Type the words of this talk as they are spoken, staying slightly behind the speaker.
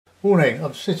Morning.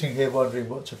 I'm sitting here wondering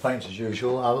what to paint as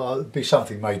usual. I'll be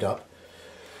something made up.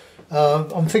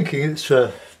 I'm thinking it's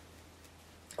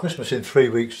Christmas in 3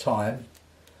 weeks' time,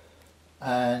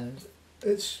 and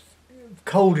it's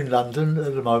cold in London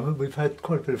at the moment. We've had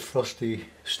quite a bit of frosty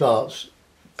starts,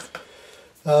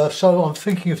 so I'm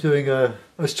thinking of doing a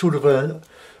sort of an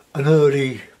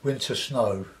early winter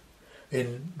snow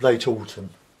in late autumn.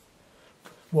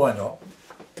 Why not?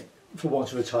 For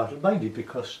want of a title, mainly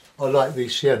because I like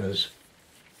these siennas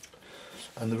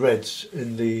and the reds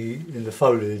in the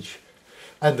foliage,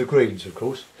 and the greens, of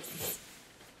course.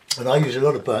 And I use a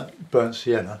lot of burnt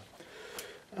sienna.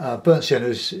 Burnt sienna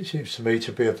it seems to me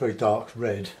to be a very dark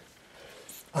red,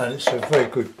 and it's a very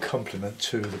good complement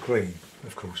to the green,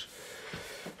 of course.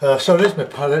 So there's my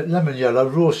palette: lemon yellow,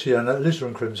 raw sienna,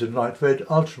 alizarin crimson, light red,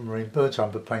 ultramarine, burnt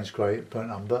umber, Payne's grey,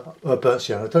 burnt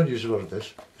sienna. I don't use a lot of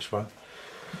this one.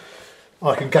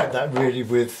 I can get that really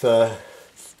with the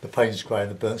Payne's grey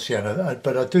and the burnt sienna,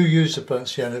 but I do use the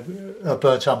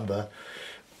burnt umber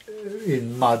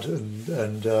in mud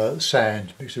and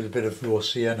sand mixed with a bit of raw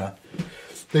sienna.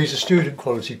 These are student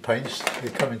quality paints. They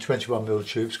come in 21mm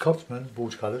tubes, Copman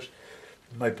watercolours,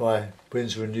 made by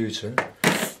Winsor & Newton.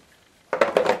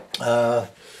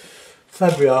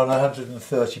 Fabriano,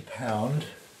 £130,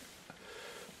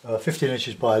 15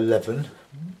 inches by 11,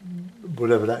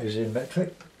 whatever that is in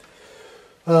metric.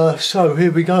 So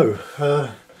here we go.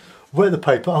 Wet the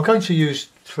paper. I'm going to use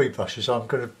 3 brushes. I'm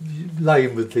going to lay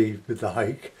in with the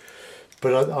hake,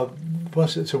 but I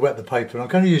want it to wet the paper. And I'm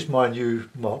going to use my new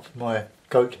mop, my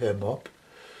goat hair mop,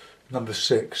 number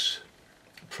 6,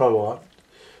 Pro Art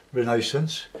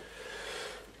Renaissance.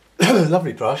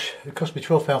 Lovely brush. It cost me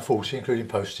 £12.40 including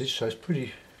postage, so it's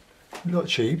not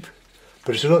cheap,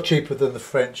 but it's a lot cheaper than the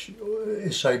French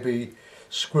Isabi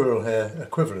squirrel hair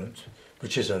equivalent,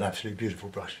 which is an absolutely beautiful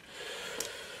brush.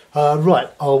 Right,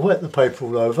 I'll wet the paper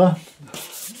all over.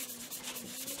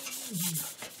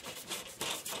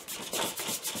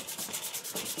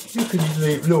 You can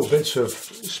leave little bits of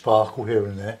sparkle here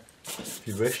and there if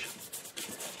you wish.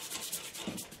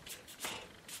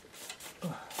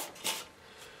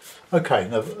 Okay,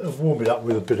 now I've warmed it up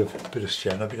with a bit of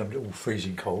sienna. I've become all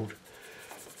freezing cold.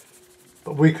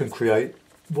 But we can create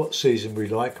what season we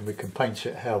like, and we can paint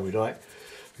it how we like.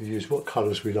 We use what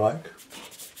colours we like.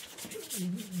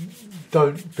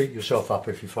 Don't beat yourself up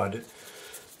if you find it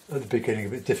at the beginning a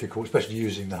bit difficult, especially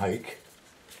using the hake.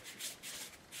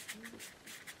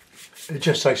 It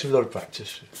just takes a lot of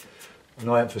practice, and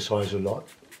I emphasise a lot.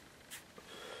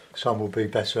 Some will be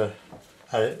better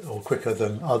at it or quicker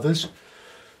than others,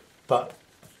 but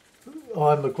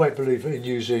I'm a great believer in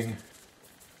using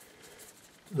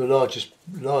the largest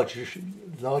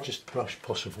brush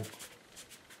possible.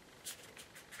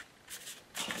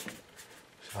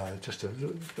 So just a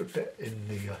little bit in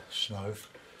the snow.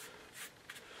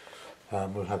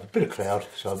 We'll have a bit of cloud,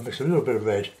 so I'll mix a little bit of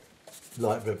red,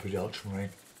 light red with the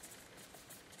ultramarine.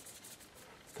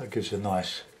 That gives a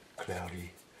nice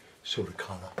cloudy sort of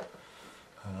colour.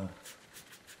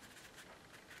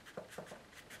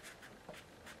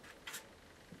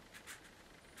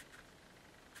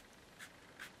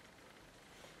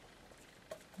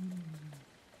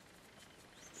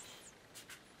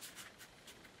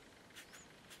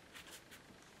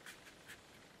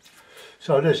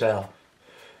 So there's our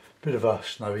bit of a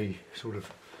snowy sort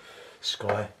of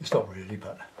sky. It's not really,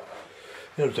 but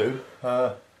it'll do.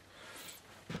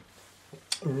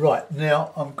 Right,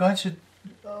 now I'm going to,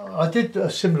 I did a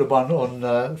similar one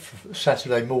on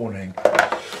Saturday morning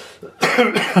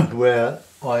where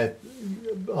I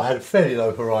had a fairly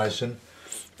low horizon,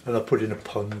 and I put in a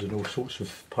pond and all sorts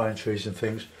of pine trees and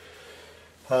things.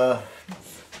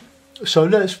 So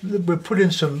we'll put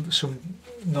in some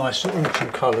nice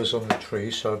autumn colours on the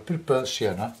trees. So a bit of burnt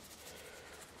sienna.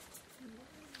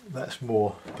 That's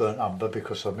more burnt umber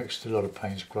because I mixed a lot of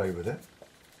Payne's grey with it.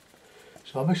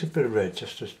 So I'll mix a bit of red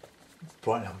just to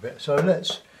brighten up a bit. So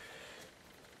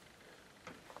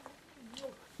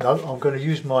I'm going to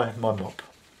use my mop.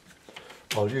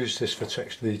 I'll use this for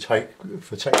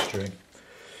texturing.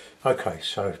 Okay,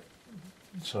 so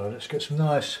let's get some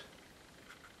nice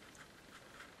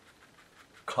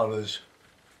colours,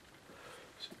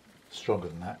 stronger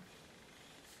than that.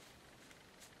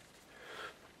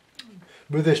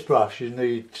 With this brush you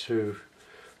need to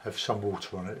have some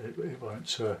water on it. It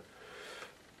won't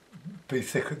be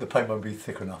thick, the paint won't be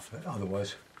thick enough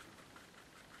otherwise.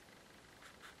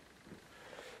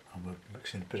 I'm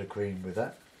mixing a bit of green with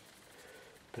that,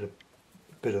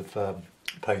 bit of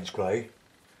Payne's grey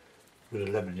with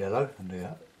a lemon yellow and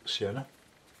the sienna.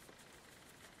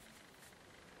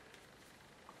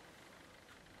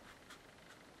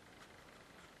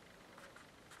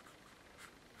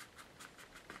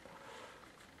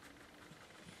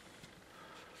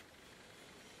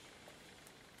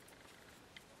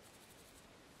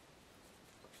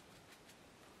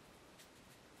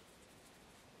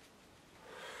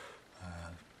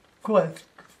 quite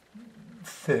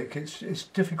thick. It's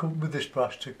difficult with this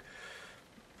brush to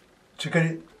get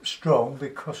it strong,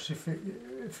 because if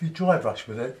you dry brush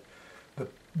with it, the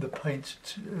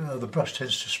the brush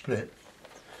tends to split.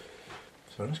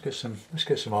 So let's get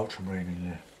some ultramarine in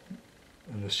there,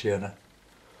 and the sienna.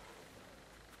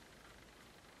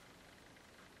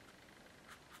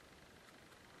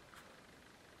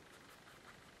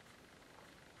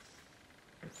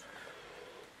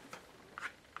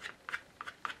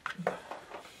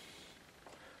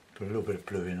 Put a little bit of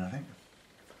blue in, I think.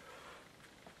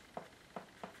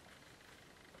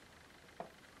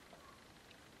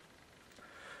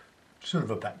 Sort of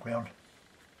a background.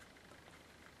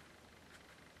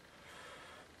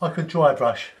 I could dry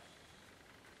brush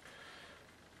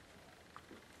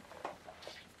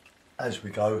as we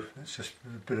go. It's just a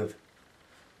bit of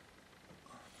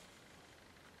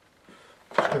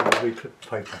reclip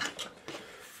paper.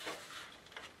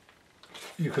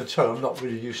 You can tell I'm not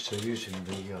really used to using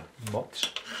the mops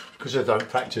because I don't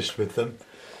practice with them.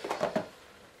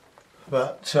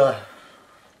 But I'll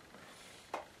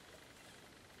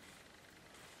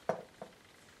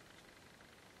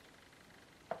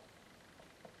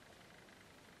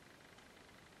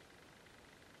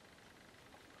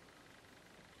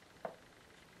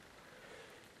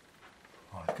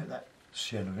get that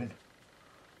sienna in.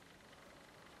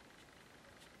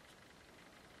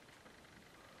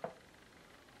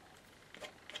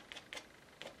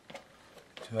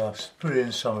 Just put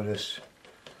in some of this,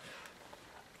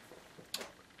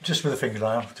 just with a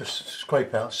fingernail, just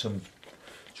scrape out some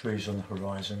trees on the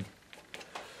horizon.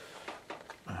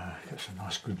 Get some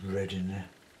nice good red in there.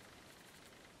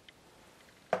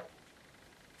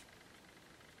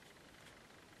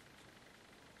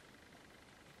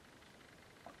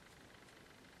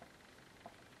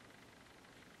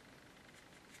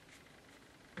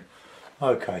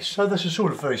 Okay, so this is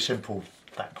sort of very simple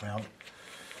background.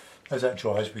 As that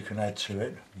dries, we can add to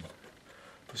it,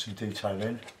 put some detail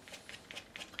in.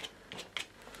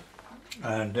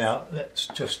 And now let's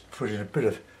just put in a bit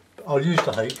of, I'll use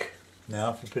the hake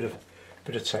now for a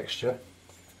bit of texture.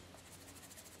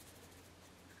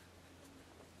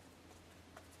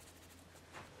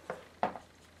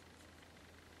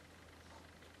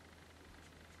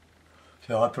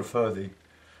 So I prefer the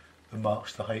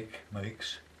marks the hake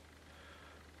makes.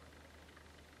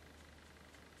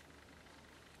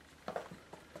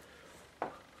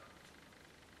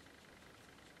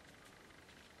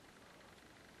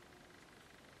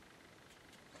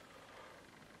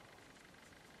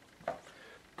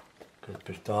 Got a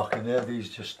bit of dark in there. These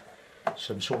just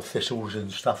some sort of thistles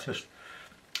and stuff just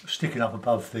sticking up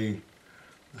above the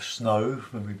snow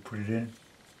when we put it in.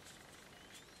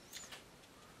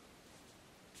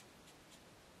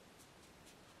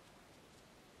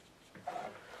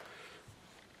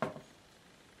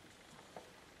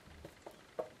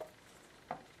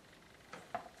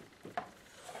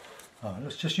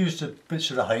 Let's just use the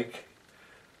bits of the hake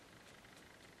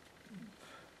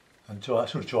and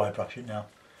sort of dry brush it now.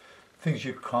 Things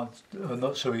you can't, are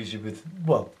not so easy with,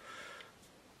 well,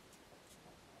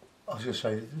 I was going to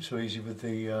say so easy with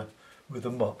the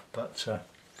mop, but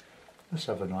let's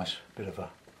have a nice bit of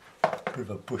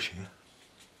a bush here.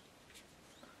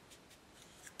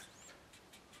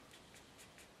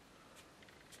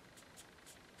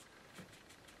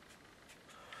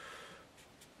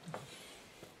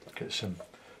 Get some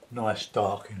nice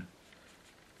dark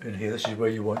in here. This is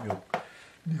where you want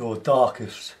your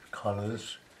darkest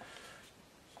colours.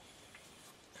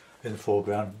 In the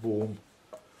foreground, warm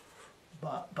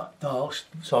but dark.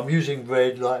 So I'm using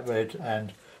red, light red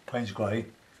and Payne's grey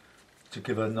to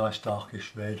give a nice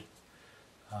darkish red.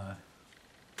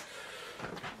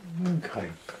 Okay.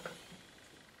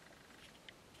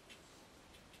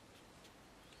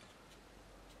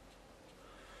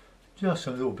 Just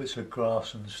some little bits of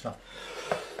grass and stuff.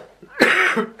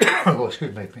 Oh,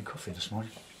 excuse me, I've been coughing this morning.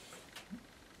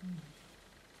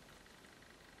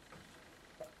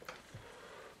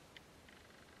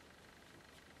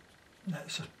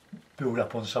 Let's just build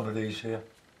up on some of these here.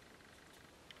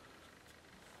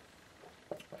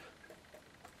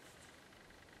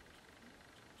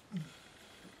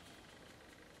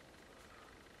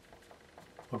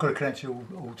 I've got to connect it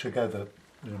all together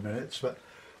in a minute, but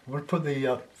I'm going to put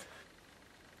the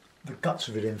guts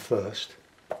of it in first.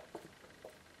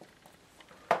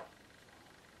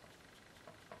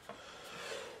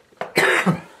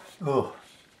 Oh.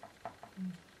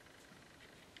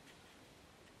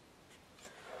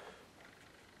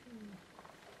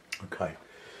 Okay,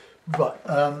 right,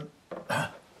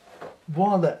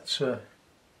 while that's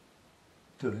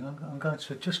doing, I'm going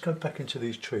to just go back into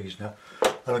these trees now,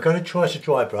 and I'm going to try to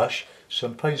dry brush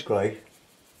some Payne's Grey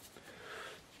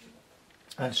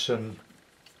and some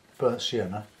burnt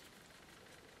sienna.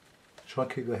 Try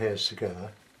and keep the hairs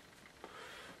together.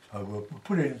 So we'll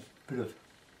put in a bit of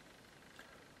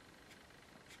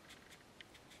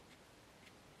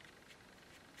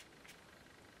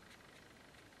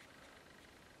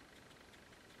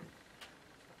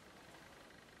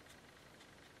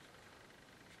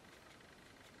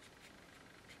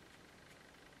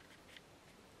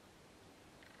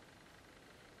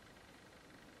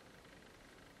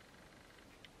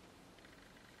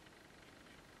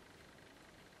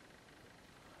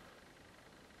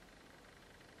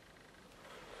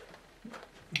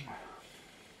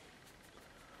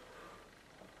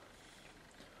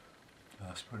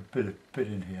let's put a bit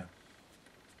in here.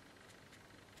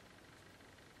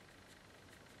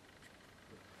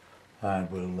 And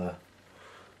we'll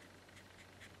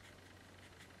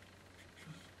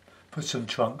put some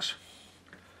trunks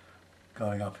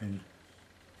going up in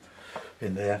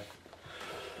there.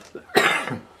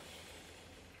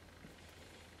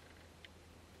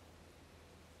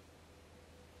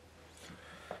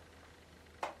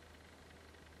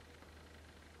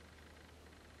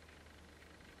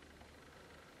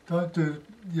 Don't do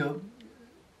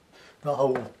the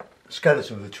whole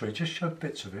skeleton of the tree, just show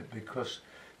bits of it, because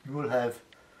you will have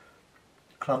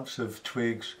clumps of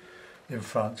twigs in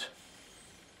front.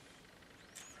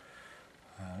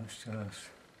 Let's just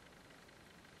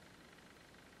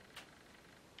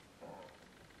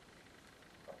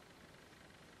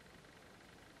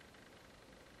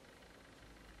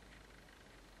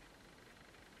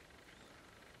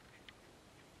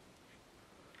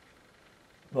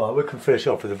right, we can finish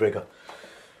off with a rigger,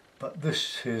 but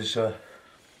this is I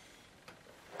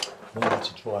want it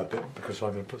to dry a bit because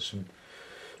I'm going to put some.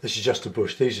 This is just a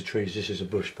bush. These are trees. This is a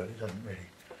bush, but it doesn't really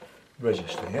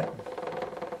register yet.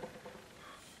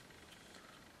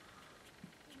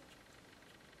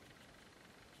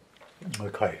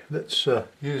 Okay, let's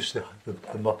use the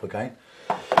mop again.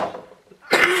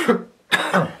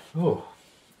 Oh,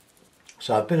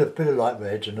 so a bit of light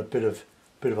red and a bit of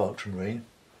ultramarine,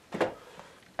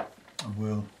 and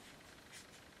we'll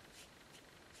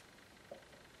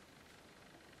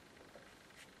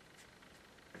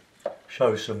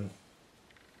show some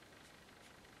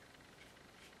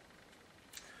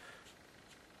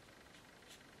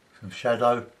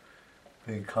shadow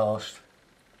being cast.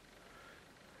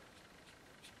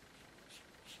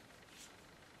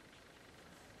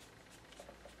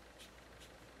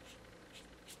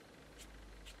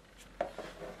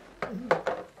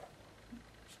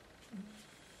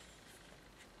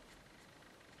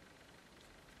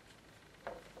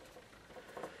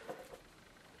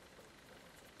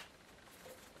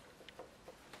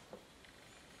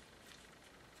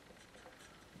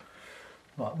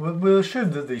 Right, we'll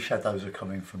assume that these shadows are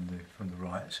coming from the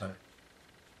right, so.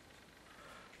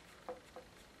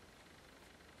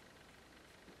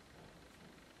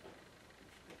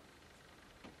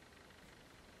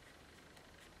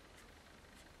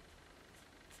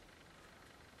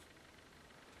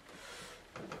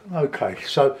 Okay,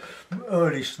 so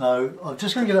early snow. I'm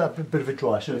just going to get a bit of a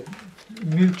dry, so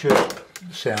mute your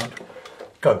sound.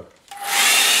 Go.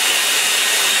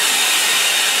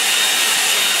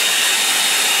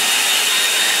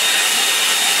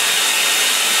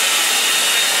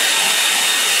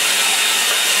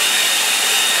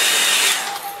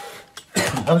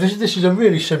 This is a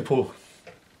really simple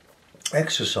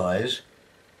exercise.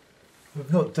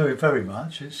 We're not doing very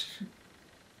much. It's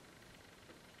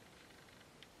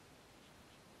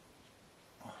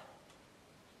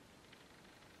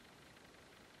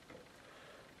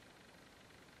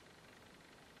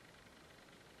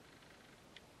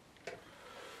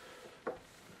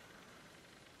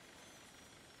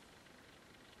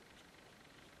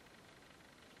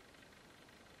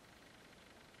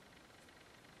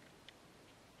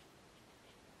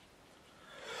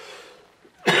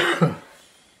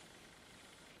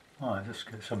Alright, let's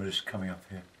get some of this coming up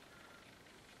here.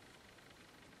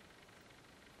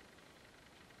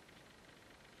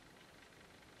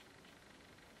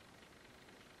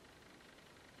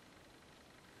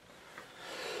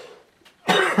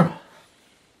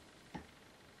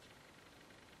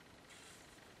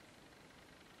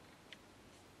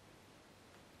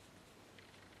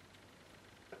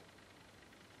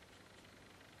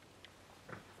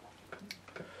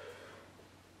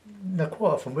 Now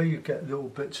quite often where you get little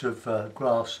bits of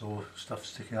grass or stuff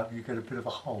sticking up, you get a bit of a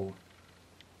hole.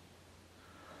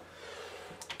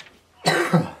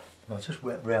 I'll just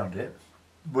wet round it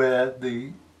where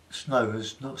the snow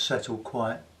has not settled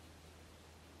quite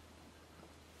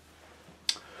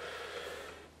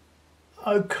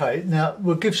Okay, now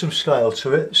we'll give some scale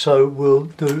to it, so we'll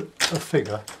do a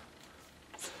figure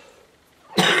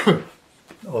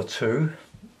or two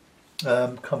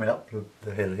coming up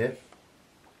the hill here.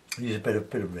 Use a bit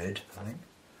of red, I think.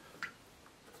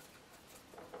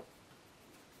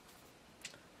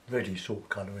 Reddy sort of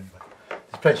colour anyway.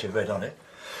 There's plenty of red on it.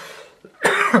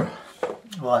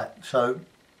 Right, so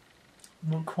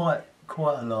quite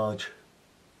a large.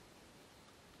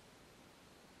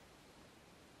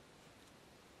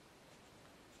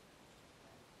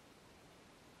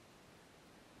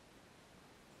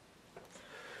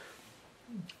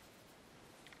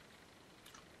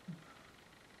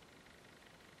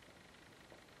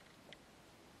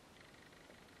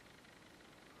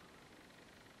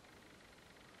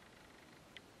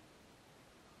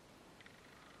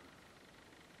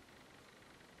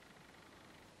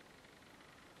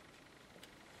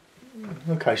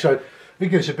 Okay, so it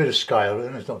gives a bit of scale,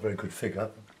 and it's not a very good figure.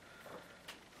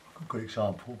 A good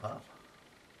example, but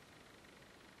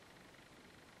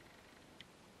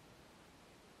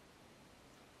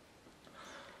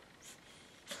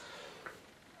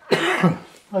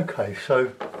okay,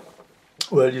 so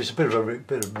we'll use a bit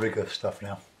of rigger stuff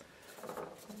now.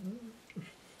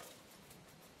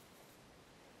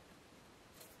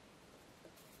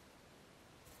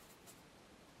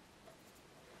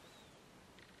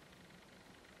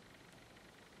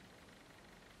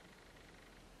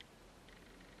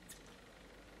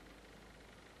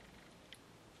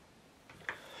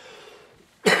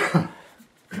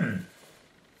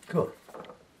 Good.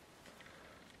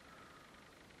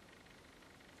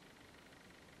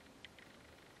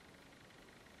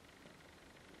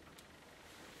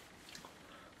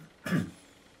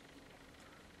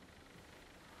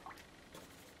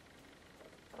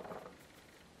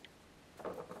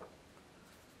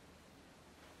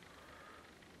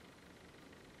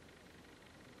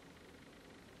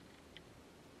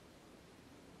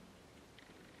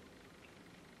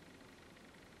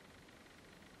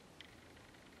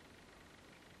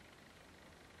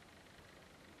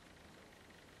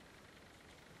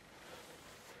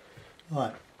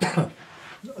 Right, I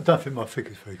don't think my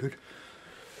figure's very good.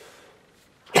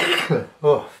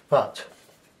 Oh, but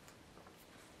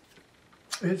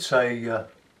it's a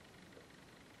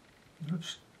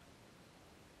oops,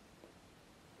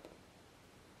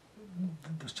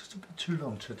 that's just a bit too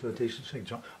long to do a decent thing.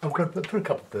 So I'm going to put a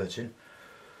couple of birds in,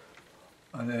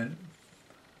 and then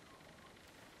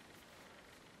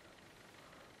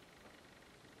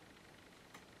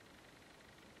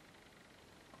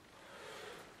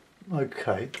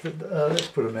okay, let's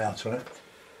put a mount on it.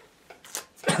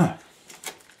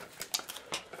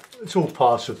 It's all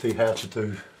part of the how to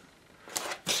do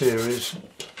series.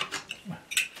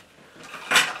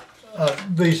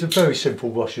 These are very simple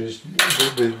washes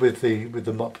with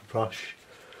the mop brush.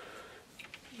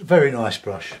 Very nice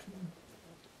brush,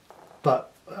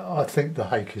 but I think the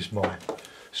Hake is my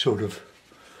sort of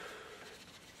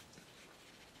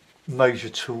major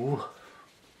tool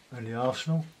in the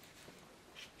arsenal.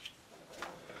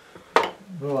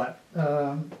 Right,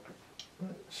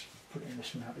 let's put in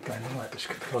this mount again. I like this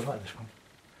one.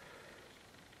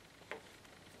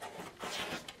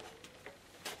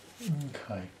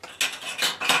 Okay.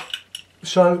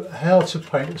 So, how to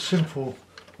paint a simple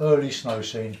early snow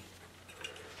scene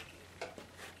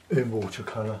in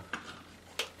watercolour.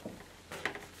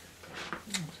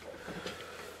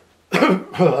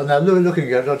 Now,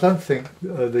 looking at it, I don't think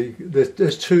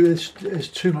there's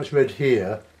too much red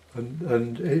here,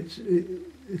 and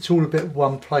it's all a bit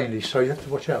one planey, so you have to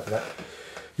watch out for that.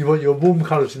 You want your warm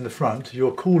colours in the front,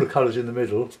 your cooler colours in the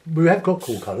middle. We have got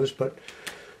cool colours, but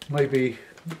maybe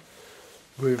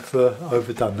we've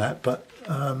overdone that. But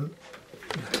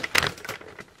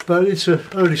it's an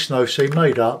early snow scene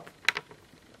made up,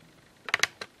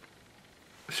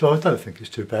 so I don't think it's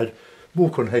too bad.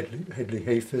 Walk on Headley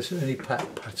Heath. There's any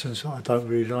patterns that I don't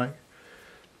really like.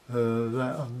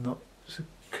 That I'm not so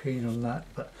keen on that,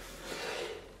 but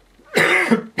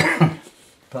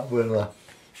but we'll.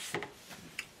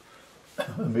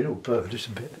 A little bird is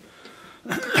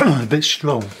a bit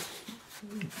strong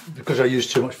because I use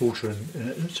too much water in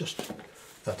it. It's just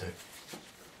that'll do.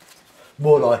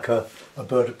 More like a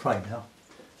bird of prey now.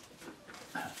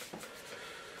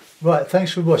 Right,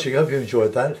 thanks for watching. I hope you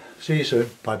enjoyed that. See you soon.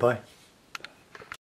 Bye bye.